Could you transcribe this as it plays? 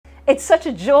It's such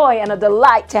a joy and a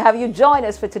delight to have you join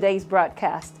us for today's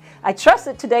broadcast. I trust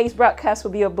that today's broadcast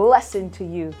will be a blessing to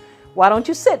you. Why don't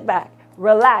you sit back,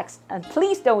 relax, and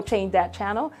please don't change that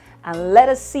channel, and let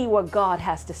us see what God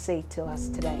has to say to us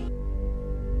today.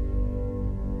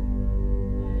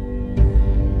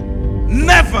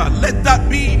 Never let that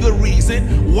be the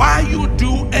reason why you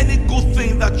do any good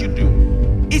thing that you do.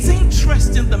 It's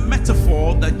interesting, the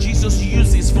metaphor that Jesus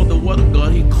uses for the word of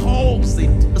God. He calls it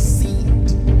a seed.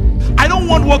 I don't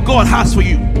want what God has for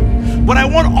you, but I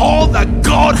want all that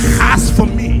God has for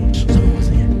me. Some of us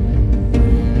here,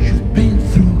 you've been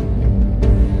through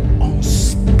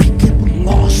unspeakable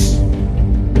loss.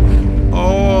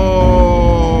 Oh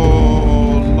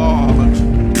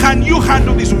Lord, can you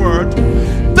handle this word?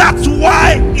 That's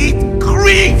why it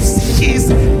grieves His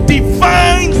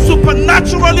divine,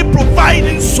 supernaturally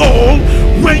providing soul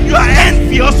when you are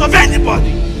envious of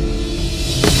anybody.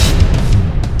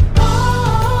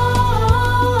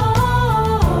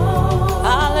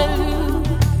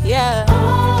 Yeah.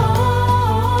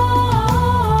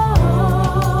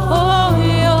 Oh,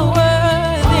 you're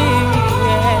worthy.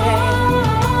 Yeah.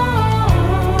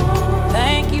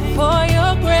 Thank you for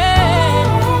your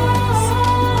grace.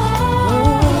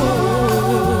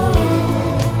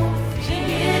 Sing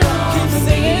it on.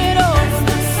 Sing it on. That's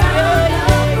the sound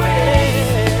of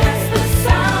praise. That's the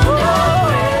sound of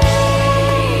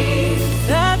praise.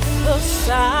 That's the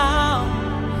sound.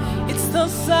 It's the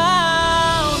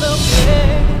sound of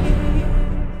praise.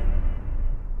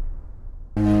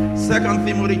 2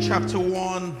 Timothy chapter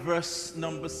 1 verse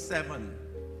number 7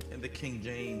 in the King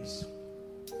James.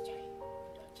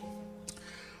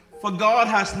 For God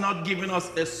has not given us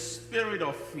a spirit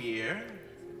of fear,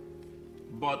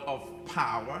 but of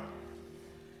power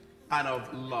and of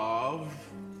love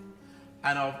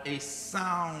and of a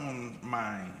sound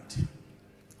mind.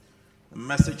 The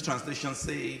Message translation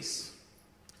says,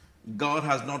 God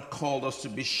has not called us to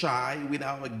be shy with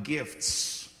our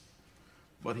gifts,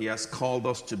 but He has called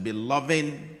us to be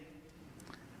loving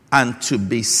and to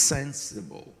be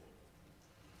sensible.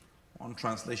 One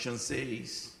translation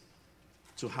says,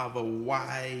 to have a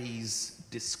wise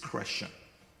discretion,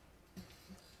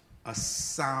 a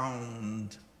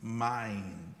sound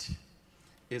mind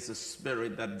is a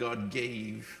spirit that God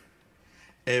gave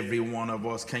every one of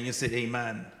us. Can you say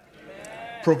amen?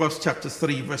 Proverbs chapter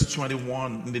 3 verse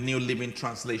 21 in the New Living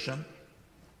Translation.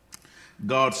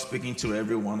 God speaking to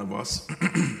every one of us.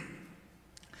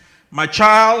 My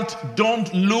child,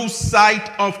 don't lose sight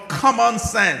of common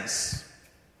sense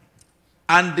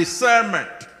and discernment.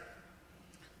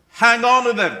 Hang on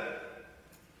to them.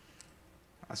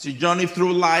 As you journey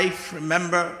through life,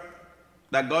 remember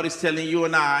that God is telling you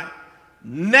and I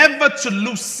never to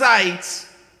lose sight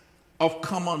of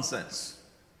common sense.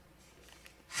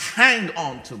 Hang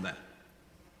on to them.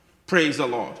 Praise the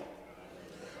Lord.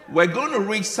 We're going to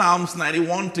read Psalms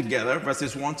 91 together,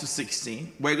 verses 1 to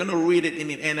 16. We're going to read it in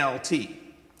the NLT.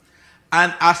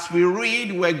 And as we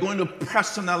read, we're going to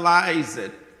personalize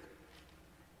it,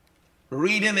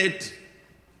 reading it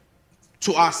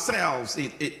to ourselves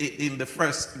in the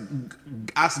first,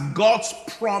 as God's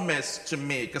promise to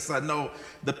me, because I know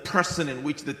the person in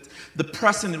which the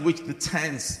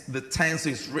tense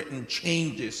is written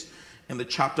changes in the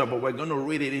chapter, but we're going to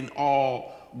read it in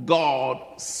all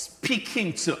God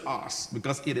speaking to us,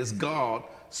 because it is God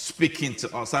speaking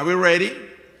to us. Are we ready?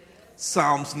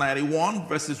 Psalms 91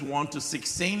 verses 1 to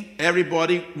 16.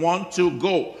 Everybody, 1, 2,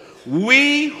 go.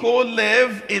 We who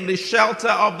live in the shelter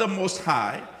of the Most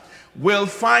High will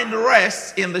find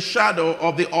rest in the shadow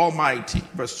of the Almighty.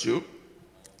 Verse 2.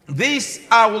 This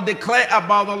I will declare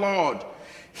about the Lord.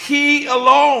 He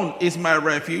alone is my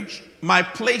refuge, my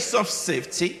place of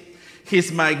safety.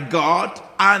 He's my God,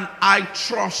 and I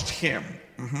trust Him.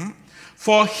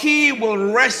 For He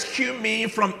will rescue me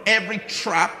from every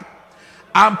trap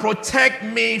and protect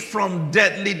me from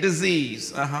deadly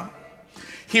disease.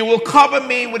 He will cover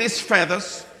me with His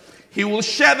feathers. He will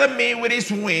shelter me with His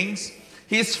wings.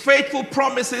 His faithful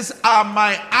promises are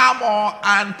my armor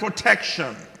and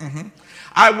protection.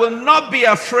 I will not be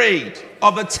afraid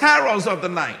of the terrors of the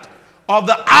night, of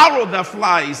the arrow that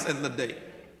flies in the day.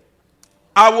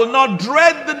 I will not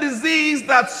dread the disease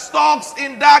that stalks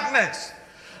in darkness,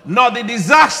 nor the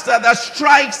disaster that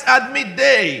strikes at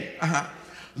midday.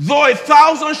 Though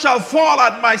 1,000 shall fall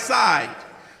at my side,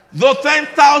 though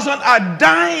 10,000 are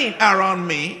dying around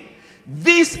me,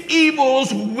 these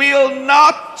evils will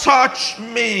not touch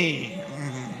me.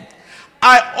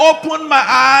 I open my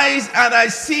eyes and I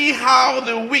see how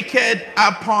the wicked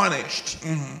are punished.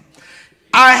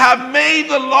 I have made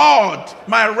the Lord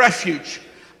my refuge,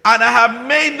 and I have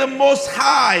made the Most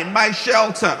High my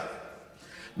shelter.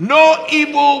 No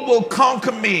evil will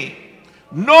conquer me.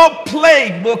 No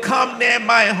plague will come near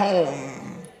my home.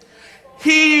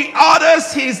 He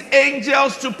orders his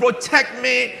angels to protect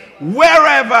me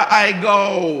wherever I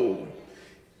go.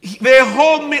 They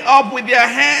hold me up with their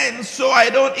hands so I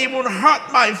don't even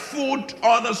hurt my foot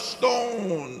on a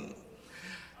stone.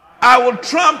 I will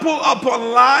trample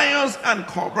upon lions and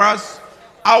cobras.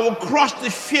 I will crush the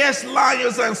fierce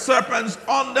lions and serpents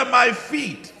under my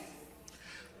feet.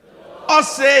 God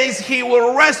says he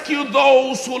will rescue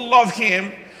those who love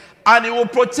him, and he will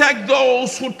protect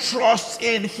those who trust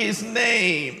in his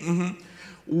name.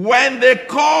 When they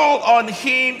call on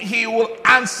him, he will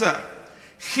answer.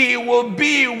 He will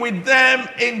be with them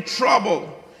in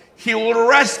trouble. He will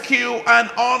rescue and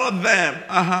honor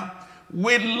them.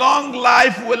 With long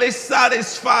life will he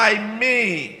satisfy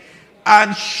me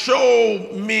and show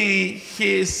me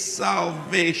his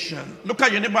salvation. Look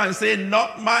at your neighbor and say,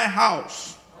 not my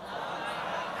house.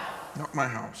 Not my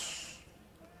house.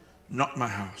 Not my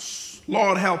house.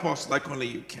 Lord, help us like only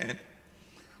you can.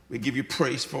 We give you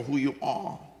praise for who you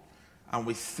are. And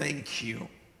we thank you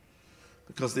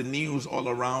because the news all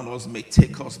around us may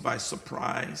take us by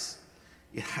surprise.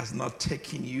 It has not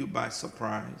taken you by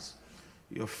surprise.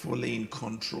 You're fully in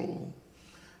control.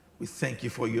 We thank you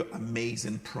for your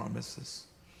amazing promises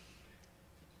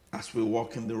as we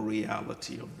walk in the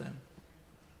reality of them.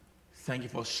 Thank you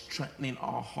for strengthening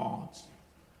our hearts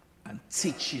and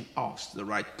teaching us the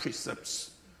right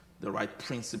precepts, the right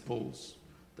principles,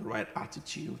 the right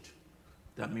attitude,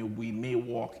 that we may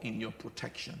walk in your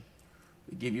protection.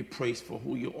 We give you praise for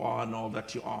who you are and all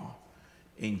that you are.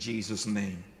 In Jesus'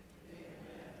 name. Amen.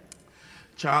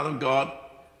 Child of God,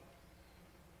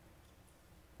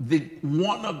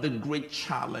 one of the great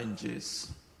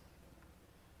challenges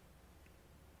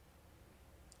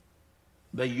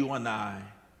that you and I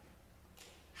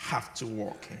have to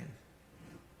walk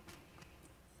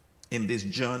in this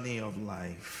journey of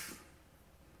life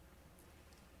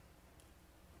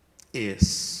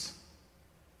is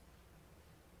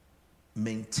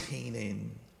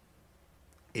maintaining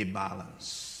a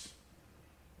balance.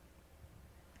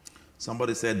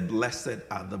 Somebody said, blessed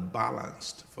are the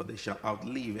balanced, for they shall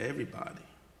outlive everybody.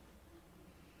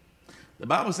 The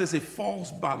Bible says a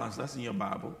false balance, that's in your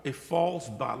Bible, a false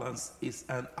balance is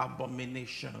an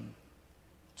abomination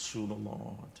to the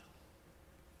Lord.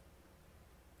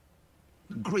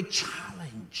 The great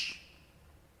challenge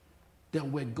that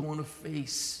we're going to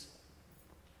face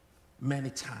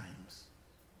many times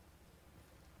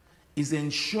is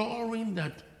ensuring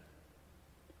that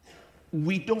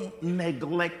we don't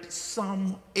neglect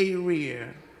some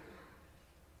area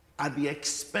at the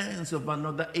expense of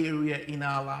another area in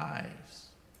our lives.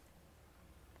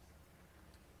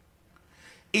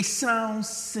 It sounds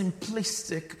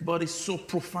simplistic, but it's so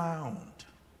profound.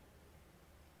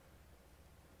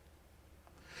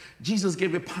 Jesus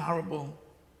gave a parable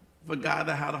of a guy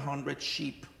that had 100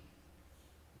 sheep.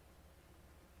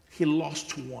 He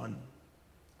lost one.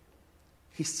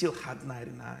 He still had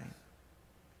 99.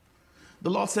 The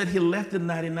Lord said he left the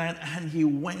 99 and he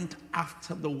went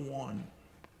after the one.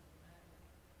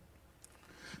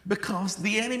 Because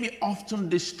the enemy often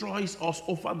destroys us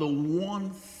over the one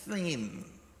thing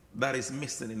that is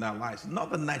missing in our lives.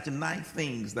 Not the 99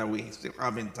 things that we still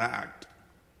have intact.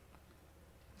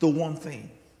 The one thing.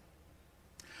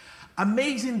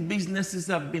 Amazing businesses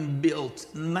have been built,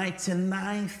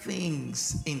 99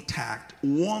 things intact,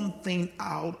 one thing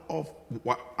out of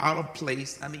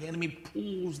place, and the enemy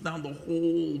pulls down the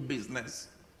whole business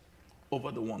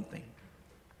over the one thing.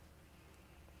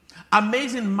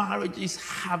 Amazing marriages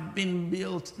have been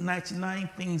built, 99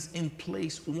 things in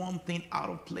place, one thing out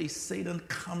of place. Satan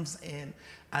comes in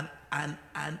and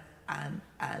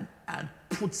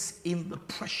puts in the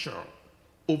pressure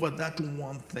over that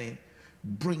one thing,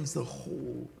 brings the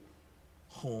whole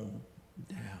home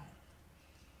down.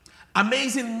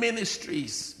 Amazing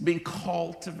ministries being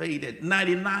cultivated,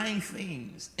 99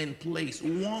 things in place,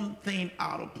 one thing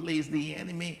out of place. The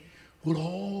enemy will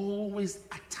always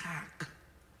attack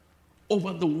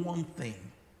over the one thing.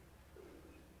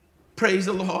 Praise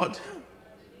the Lord.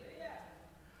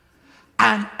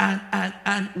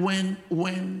 And when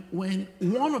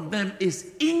one of them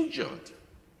is injured,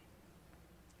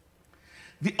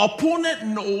 the opponent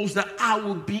knows that I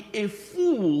will be a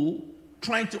fool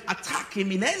trying to attack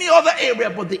him in any other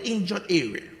area but the injured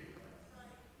area.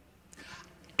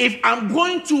 If I'm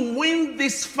going to win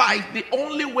this fight, the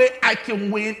only way I can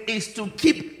win is to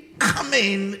keep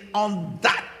coming on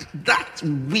that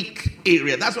weak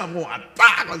area. That's why I'm going to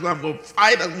attack. That's why I'm going to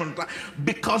fight. That's why I'm going to attack.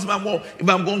 Because if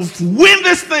I'm going to win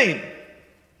this thing,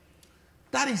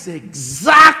 that is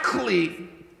exactly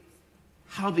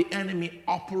how the enemy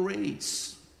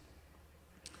operates.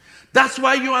 That's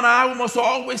why you and I must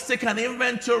always take an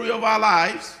inventory of our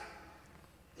lives.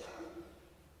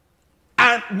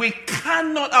 And we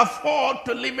cannot afford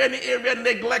to leave any area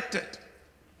neglected.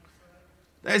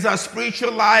 There's our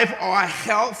spiritual life, or our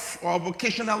health, or our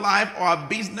vocational life, or our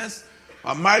business,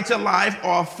 our marital life,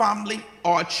 or our family,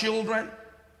 or our children.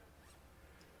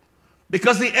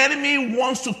 Because the enemy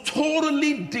wants to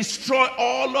totally destroy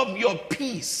all of your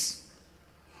peace.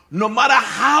 No matter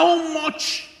how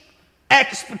much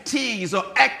expertise or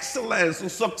excellence or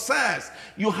success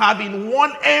you have in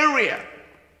one area,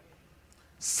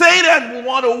 Satan will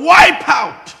want to wipe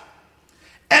out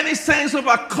any sense of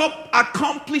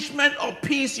accomplishment or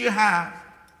peace you have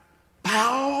by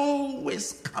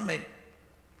always coming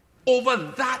over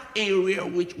that area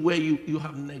where you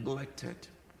have neglected.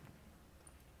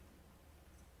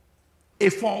 A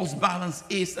false balance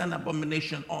is an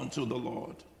abomination unto the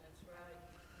Lord.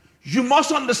 You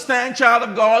must understand, child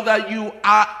of God, that you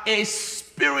are a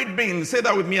spirit being. Say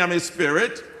that with me. I'm a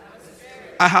spirit.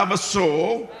 I have a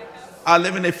soul. I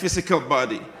live in a physical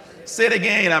body. Say it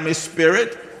again. I'm a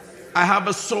spirit. I have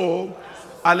a soul.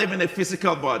 I live in a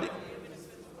physical body.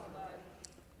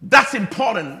 That's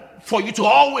important for you to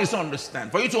always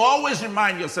understand, for you to always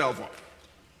remind yourself of.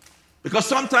 Because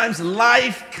sometimes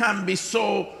life can be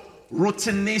so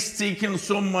routinistic and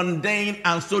so mundane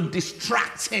and so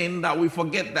distracting that we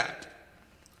forget that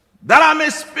I'm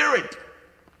a spirit,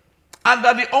 and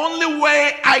that the only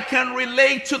way I can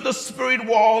relate to the spirit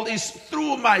world is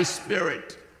through my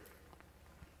spirit.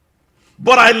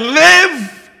 But I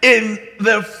live in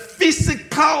the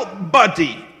physical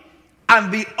body,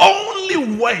 and the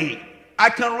only way I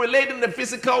can relate in the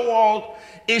physical world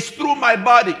is through my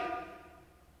body.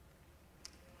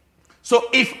 So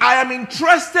if I am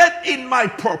interested in my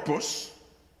purpose,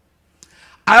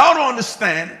 I ought to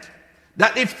understand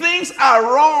that if things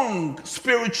are wrong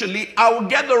spiritually, I will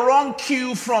get the wrong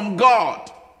cue from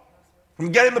God,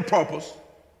 from getting the purpose.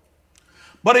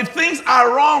 But if things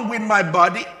are wrong with my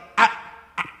body,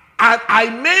 I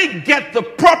may get the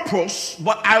purpose,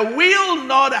 but I will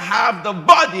not have the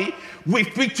body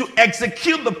with which to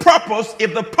execute the purpose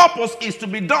if the purpose is to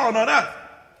be done on earth.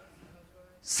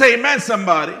 Say amen,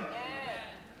 somebody.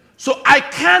 So I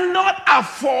cannot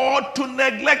afford to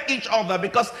neglect each other,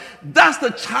 because that's the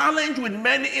challenge with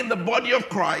many in the body of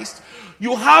Christ.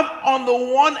 You have on the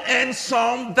one end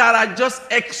some that are just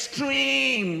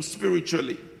extreme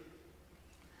spiritually.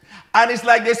 And it's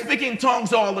like they speak in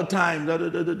tongues all the time,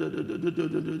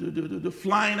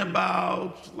 flying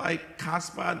about like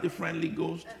Casper, the friendly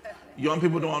ghost. Young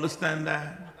people don't understand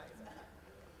that.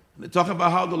 They talk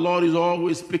about how the Lord is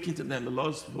always speaking to them. The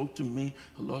Lord spoke to me.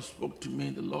 The Lord spoke to me.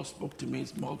 The Lord spoke to me.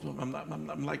 It's multiple.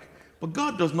 I'm like, but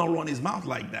God does not run his mouth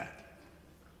like that.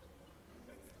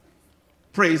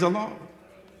 Praise the Lord.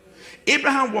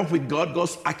 Abraham walked with God.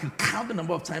 I can count the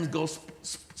number of times God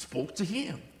spoke to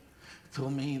him. He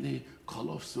told me the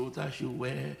color of suit I should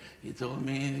wear. He told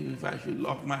me if I should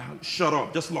lock my house. Shut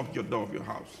up. Just lock your door of your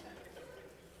house.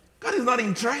 God is not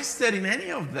interested in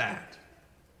any of that.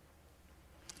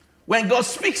 When God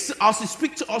speaks to us, he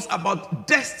speaks to us about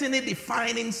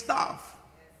destiny-defining stuff.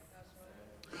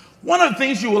 One of the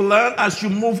things you will learn as you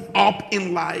move up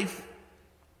in life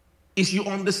is you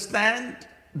understand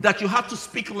that you have to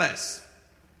speak less,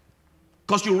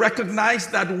 because you recognize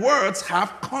that words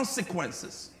have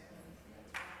consequences.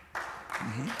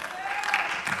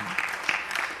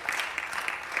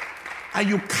 And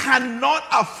you cannot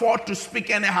afford to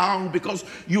speak anyhow, because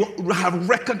you have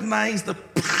recognized the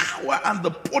power and the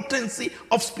potency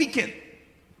of speaking.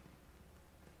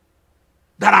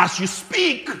 That as you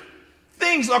speak,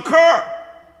 things occur.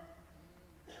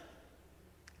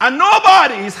 And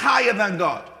nobody is higher than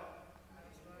God.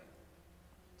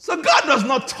 So God does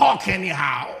not talk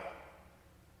anyhow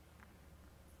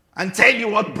and tell you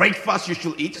what breakfast you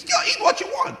should eat. Just go eat what you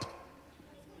want.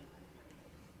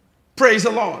 Praise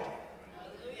the Lord.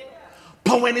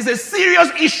 But when it's a serious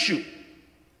issue,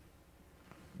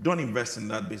 don't invest in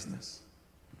that business.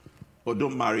 Or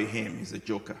don't marry him. He's a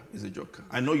joker. He's a joker.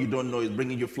 I know you don't know he's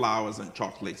bringing you flowers and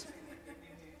chocolates.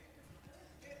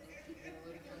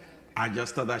 I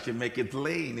just thought I should make it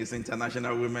plain. It's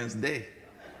International Women's Day.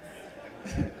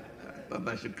 I thought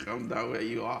I should come down where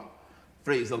you are.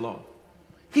 Praise the Lord.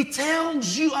 He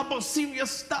tells you about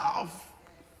serious stuff.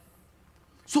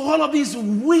 So all of these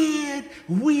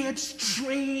weird,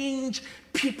 strange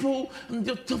people.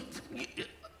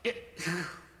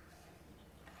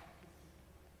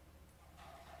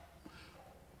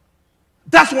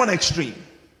 That's one extreme.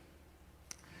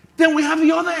 Then we have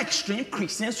the other extreme,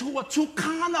 Christians who are too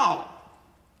carnal.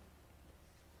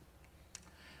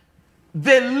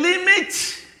 They limit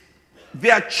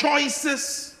their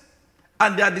choices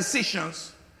and their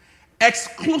decisions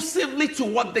exclusively to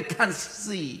what they can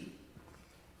see.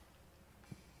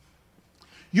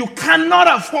 You cannot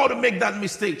afford to make that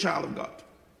mistake, child of God.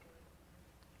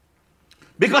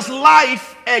 Because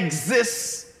life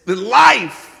exists, the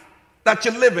life that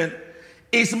you live in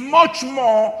is much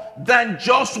more than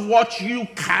just what you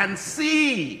can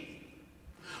see.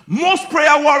 Most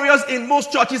prayer warriors in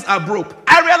most churches are broke.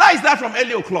 I realized that from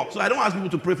early o'clock, so I don't ask people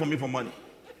to pray for me for money.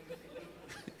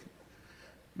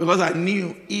 Because I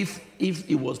knew if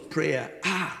it was prayer,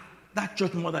 that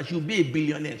church mother, she'll be a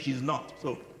billionaire. She's not.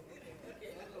 So,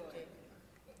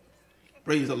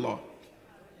 praise the Lord.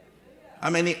 How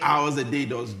many hours a day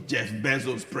does Jeff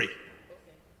Bezos pray?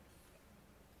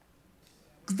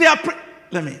 They are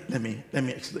Let me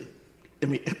explain.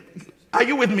 Are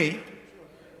you with me?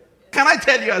 Can I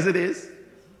tell you as it is?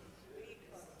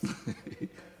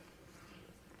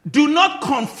 Do not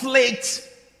conflate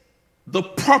the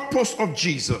purpose of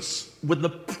Jesus with the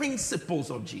principles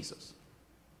of Jesus.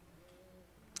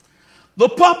 The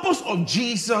purpose of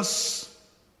Jesus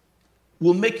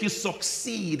will make you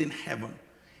succeed in heaven.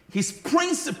 His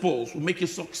principles will make you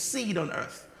succeed on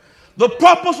earth. The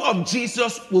purpose of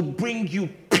Jesus will bring you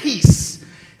peace.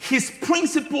 His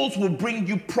principles will bring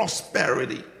you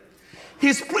prosperity.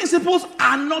 His principles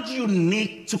are not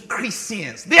unique to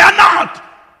Christians. They are not.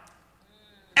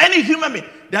 Any human being.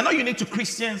 They are not unique to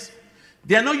Christians.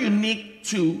 They are not unique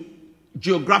to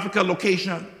geographical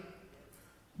location.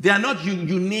 They are not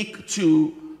unique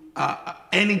to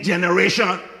any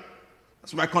generation.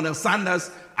 That's why Colonel Sanders,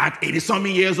 at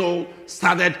 80-something years old,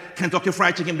 started Kentucky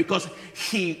Fried Chicken, because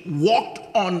he walked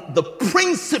on the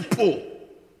principle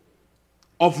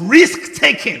of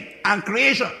risk-taking and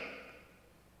creation.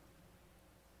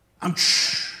 And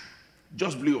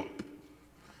just blew up.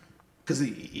 Because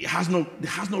he has no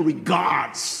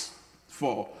regards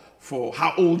for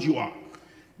how old you are.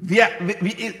 He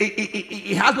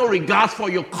has no regards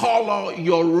for your color,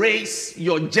 your race,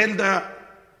 your gender.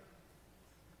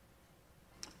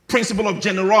 Principle of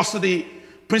generosity,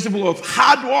 principle of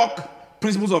hard work,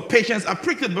 principles of patience. I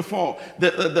preached it before.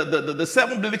 The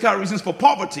 7 biblical reasons for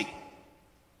poverty.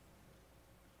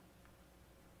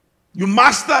 You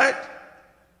master it.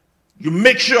 You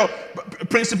make sure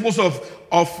principles of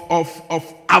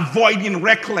avoiding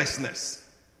recklessness.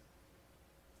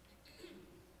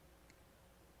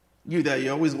 You there,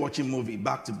 you're always watching movie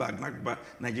back to back,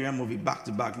 Nigerian movie back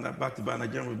to back,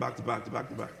 Nigerian movie back to back.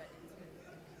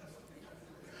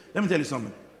 Let me tell you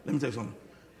something.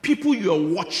 People you're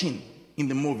watching in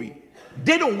the movie,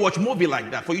 they don't watch movie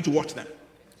like that for you to watch them.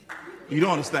 You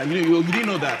don't understand. You didn't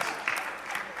know that.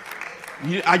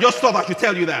 I just thought I should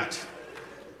tell you that.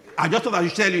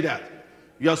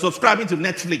 You're subscribing to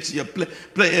Netflix. You're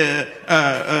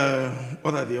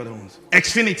what are the other ones?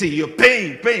 Xfinity. You're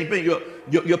paying.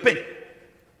 You're paying.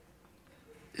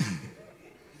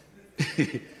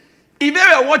 If they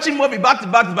were watching movie back to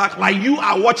back like you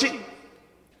are watching,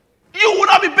 you would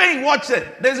not be paying. Watch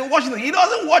it. There's a watching. He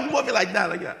doesn't watch movie like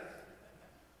that.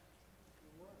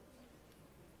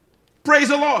 Praise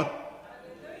the Lord.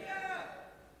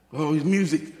 Oh, his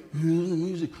music.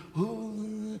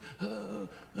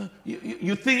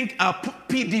 You think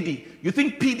P. Diddy. You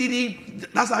think P. Diddy,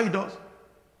 that's how he does?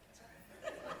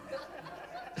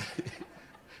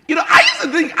 I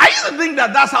used to think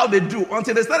that that's how they do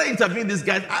until they started interviewing these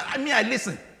guys. I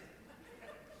listen.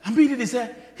 And P. Diddy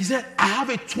he said, I have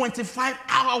a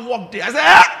 25-hour work day. I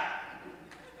said,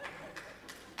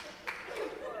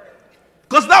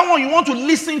 Because that one you want to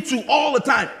listen to all the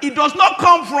time. It does not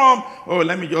come from,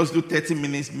 let me just do 30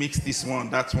 minutes, mix this one,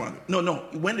 that one. No.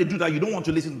 When they do that, you don't want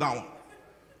to listen to that one.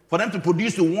 For them to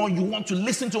produce the one you want to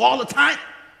listen to all the time,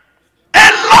 a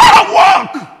lot of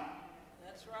work.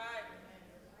 That's right.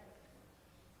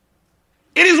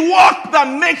 It is work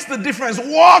that makes the difference.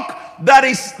 Work that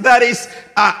is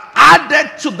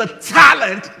added to the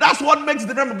talent. That's what makes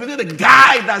the difference between the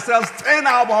guy that sells 10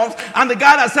 albums and the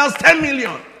guy that sells 10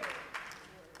 million.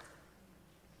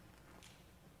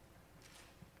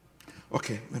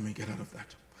 Okay, let me get out of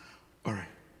that. All right.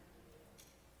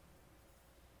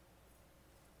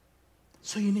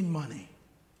 So you need money.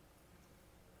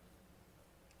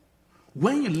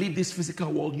 When you leave this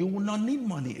physical world, you will not need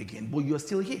money again, but you are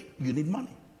still here. You need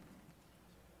money.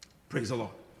 Praise the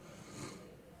Lord.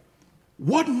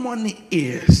 What money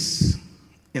is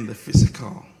in the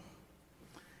physical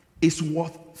is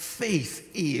what faith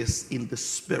is in the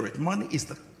spirit. Money is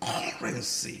the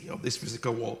currency of this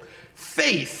physical world.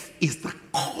 Faith is the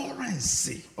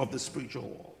currency of the spiritual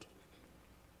world.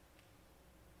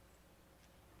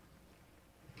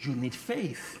 You need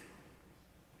faith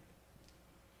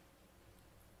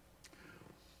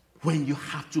when you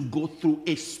have to go through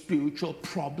a spiritual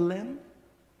problem?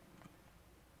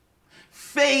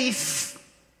 Faith,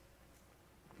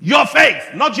 your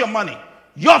faith, not your money,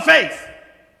 your faith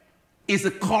is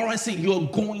the currency you're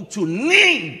going to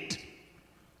need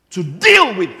to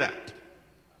deal with that.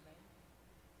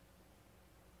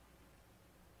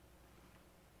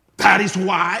 That is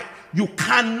why you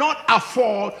cannot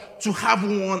afford to have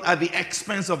one at the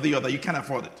expense of the other. You can't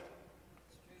afford it.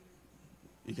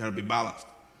 You got to be balanced.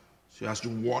 So you have to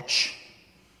watch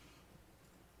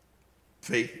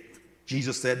faith.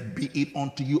 Jesus said, be it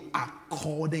unto you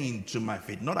according to my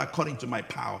faith, not according to my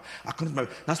power. According to my,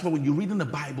 that's why when you read in the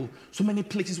Bible, so many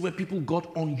places where people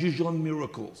got unusual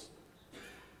miracles,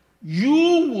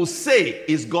 you will say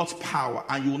it's God's power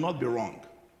and you will not be wrong.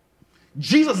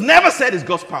 Jesus never said it's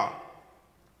God's power.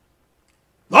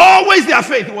 Always their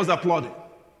faith, he was applauded.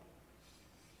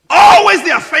 Always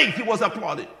their faith, he was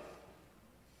applauded.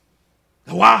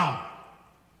 Wow.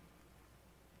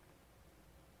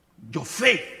 Your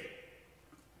faith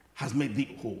has made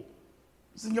thee whole.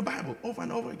 It's in your Bible over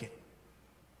and over again.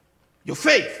 Your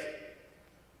faith.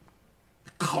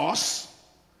 Because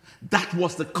that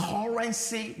was the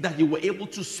currency that you were able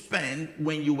to spend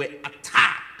when you were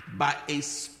attacked by a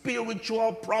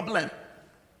spiritual problem.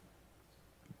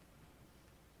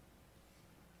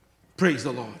 Praise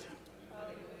the Lord.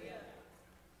 Hallelujah.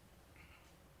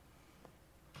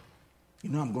 You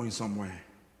know I'm going somewhere.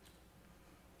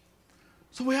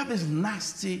 So we have this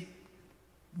nasty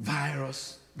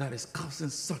virus that is causing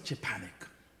such a panic.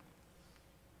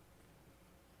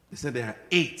 They said there are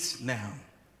 8 now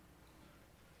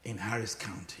in Harris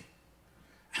County.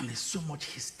 And there's so much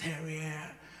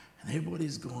hysteria and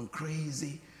everybody's going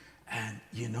crazy. And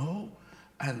you know,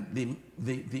 and the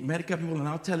medical people are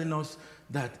now telling us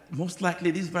that most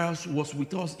likely this virus was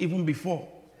with us even before.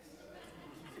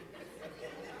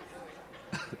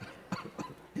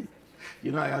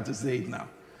 You know I have to say it now.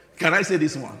 Can I say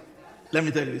this one? Let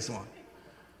me tell you this one.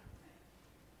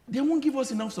 They won't give us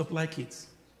enough supply kits.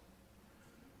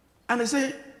 And they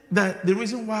say that the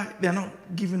reason why they're not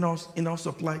giving us enough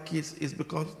supply kits is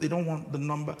because they don't want the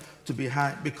number to be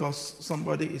high because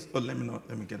somebody is... Oh, let me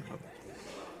get it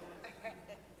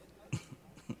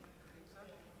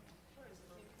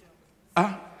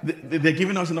out. They're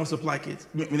giving us enough supply kits.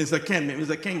 Minister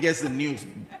Ken gets the news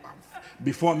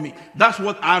before me. That's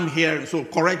what I'm hearing, so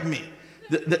correct me.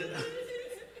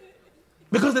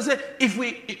 Because they say if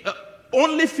we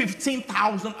only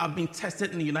 15,000 have been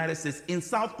tested in the United States. In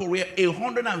South Korea,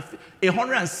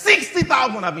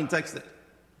 160,000 have been tested.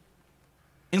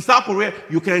 In South Korea,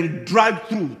 you can drive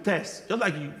through tests, just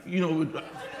like you know. No,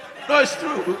 it's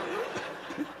true.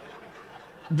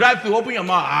 Drive through, open your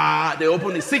mouth. They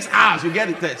open it 6 hours, you get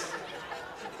the test.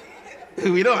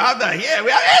 We don't have that here.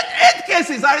 We have 8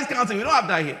 cases in Harris County. We don't have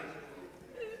that here.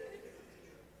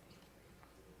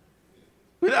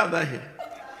 We don't have that here.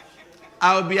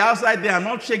 I'll be outside there. I'm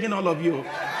not shaking all of you.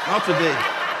 Not today.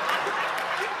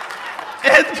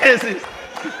 8 cases.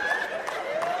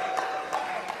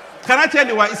 Can I tell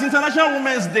you why? It's International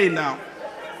Women's Day now.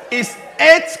 It's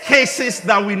 8 cases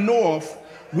that we know of.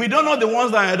 We don't know the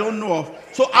ones that I don't know of.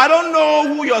 So I don't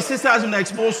know who your sister has been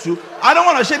exposed to. I don't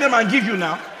want to shake them and give you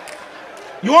now.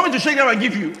 You want me to shake them and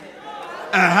give you?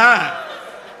 Uh-huh.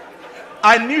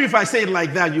 I knew if I say it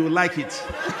like that, you would like it.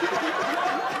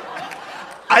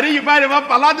 I think you find them up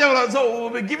a lot. So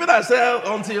we'll be giving ourselves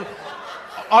until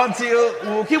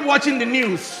we'll keep watching the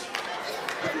news.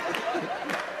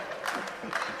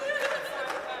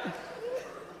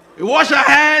 We wash our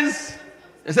hands.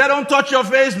 They say don't touch your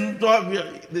face.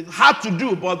 It's hard to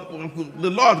do, but the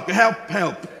Lord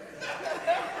help.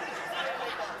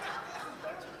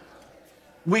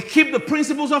 We keep the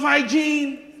principles of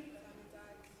hygiene.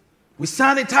 We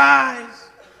sanitize.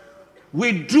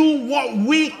 We do what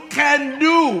we can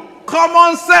do.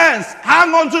 Common sense.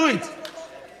 Hang on to it.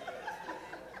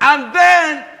 And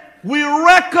then we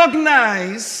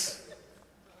recognize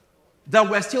that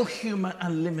we're still human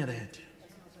and limited.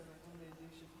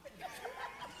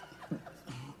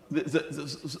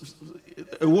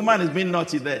 A woman is being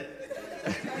naughty there.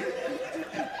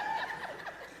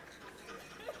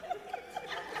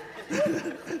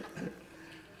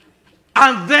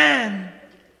 And then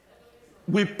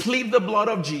we plead the blood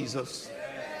of Jesus.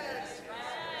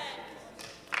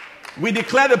 We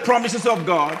declare the promises of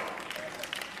God.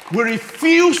 We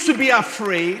refuse to be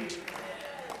afraid.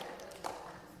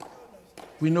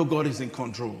 We know God is in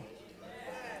control.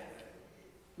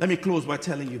 Let me close by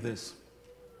telling you this.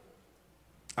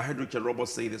 I heard Richard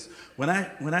Roberts say this. When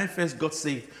I first got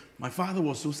saved, my father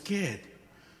was so scared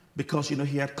because,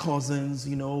 he had cousins,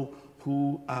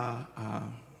 who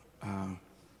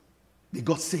They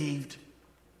got saved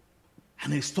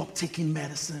and they stopped taking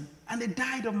medicine and they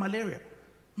died of malaria.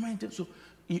 So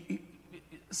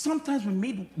sometimes we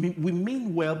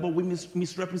mean well, but we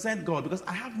misrepresent God, because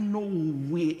I have no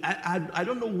way. I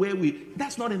don't know where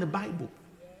that's not in the Bible.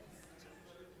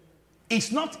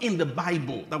 It's not in the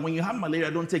Bible that when you have malaria,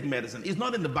 don't take medicine. It's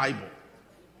not in the Bible.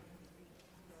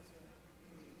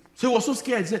 So he was so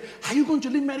scared. He said, are you going to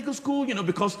leave medical school?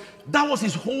 Because that was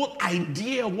his whole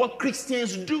idea of what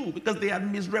Christians do, because they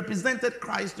had misrepresented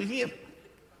Christ to him.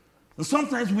 And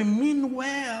sometimes we mean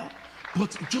well,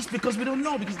 but just because we don't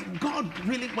know, because God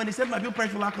really, when he said, my people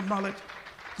perish for lack of knowledge,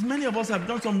 many of us have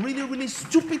done some really, really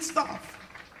stupid stuff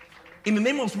in the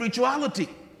name of spirituality.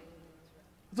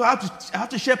 So I have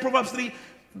to share Proverbs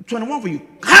 3:21 for you.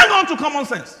 Hang on to common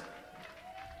sense.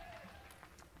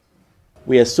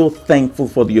 We are so thankful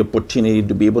for the opportunity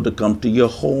to be able to come to your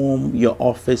home, your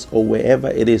office, or wherever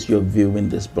it is you're viewing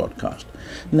this broadcast.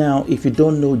 Now, if you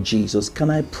don't know Jesus, can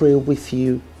I pray with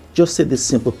you? Just say this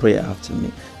simple prayer after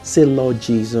me. Say, Lord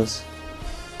Jesus,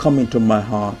 come into my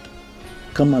heart.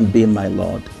 Come and be my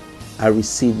Lord. I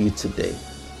receive you today.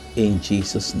 In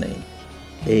Jesus' name,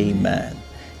 amen.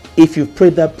 If you've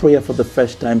prayed that prayer for the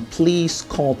first time, please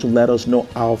call to let us know.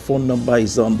 Our phone number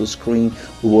is on the screen.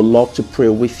 We would love to pray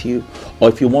with you. Or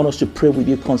if you want us to pray with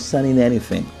you concerning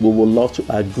anything, we would love to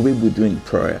agree with you in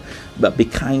prayer. But be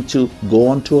kind to go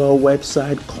onto our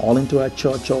website, call into our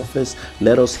church office.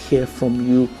 Let us hear from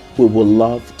you. We would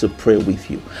love to pray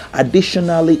with you.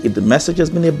 Additionally, if the message has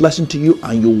been a blessing to you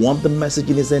and you want the message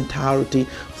in its entirety,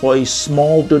 for a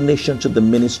small donation to the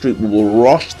ministry, we will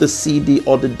rush the CD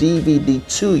or the DVD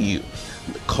to you.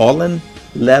 Call in,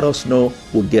 let us know,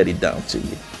 we'll get it down to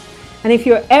you. And if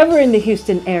you're ever in the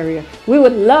Houston area, we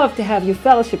would love to have you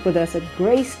fellowship with us at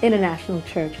Grace International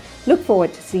Church. Look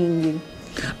forward to seeing you.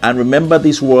 And remember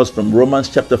these words from Romans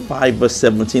chapter 5 verse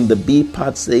 17. The B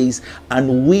part says,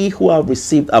 and we who have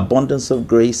received abundance of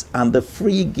grace and the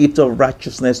free gift of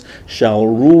righteousness shall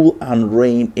rule and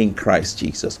reign in Christ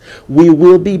Jesus. We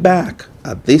will be back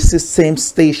at this same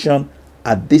station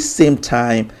at this same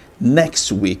time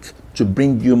next week to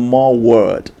bring you more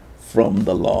word from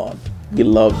the Lord. We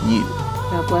love you.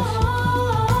 God bless you.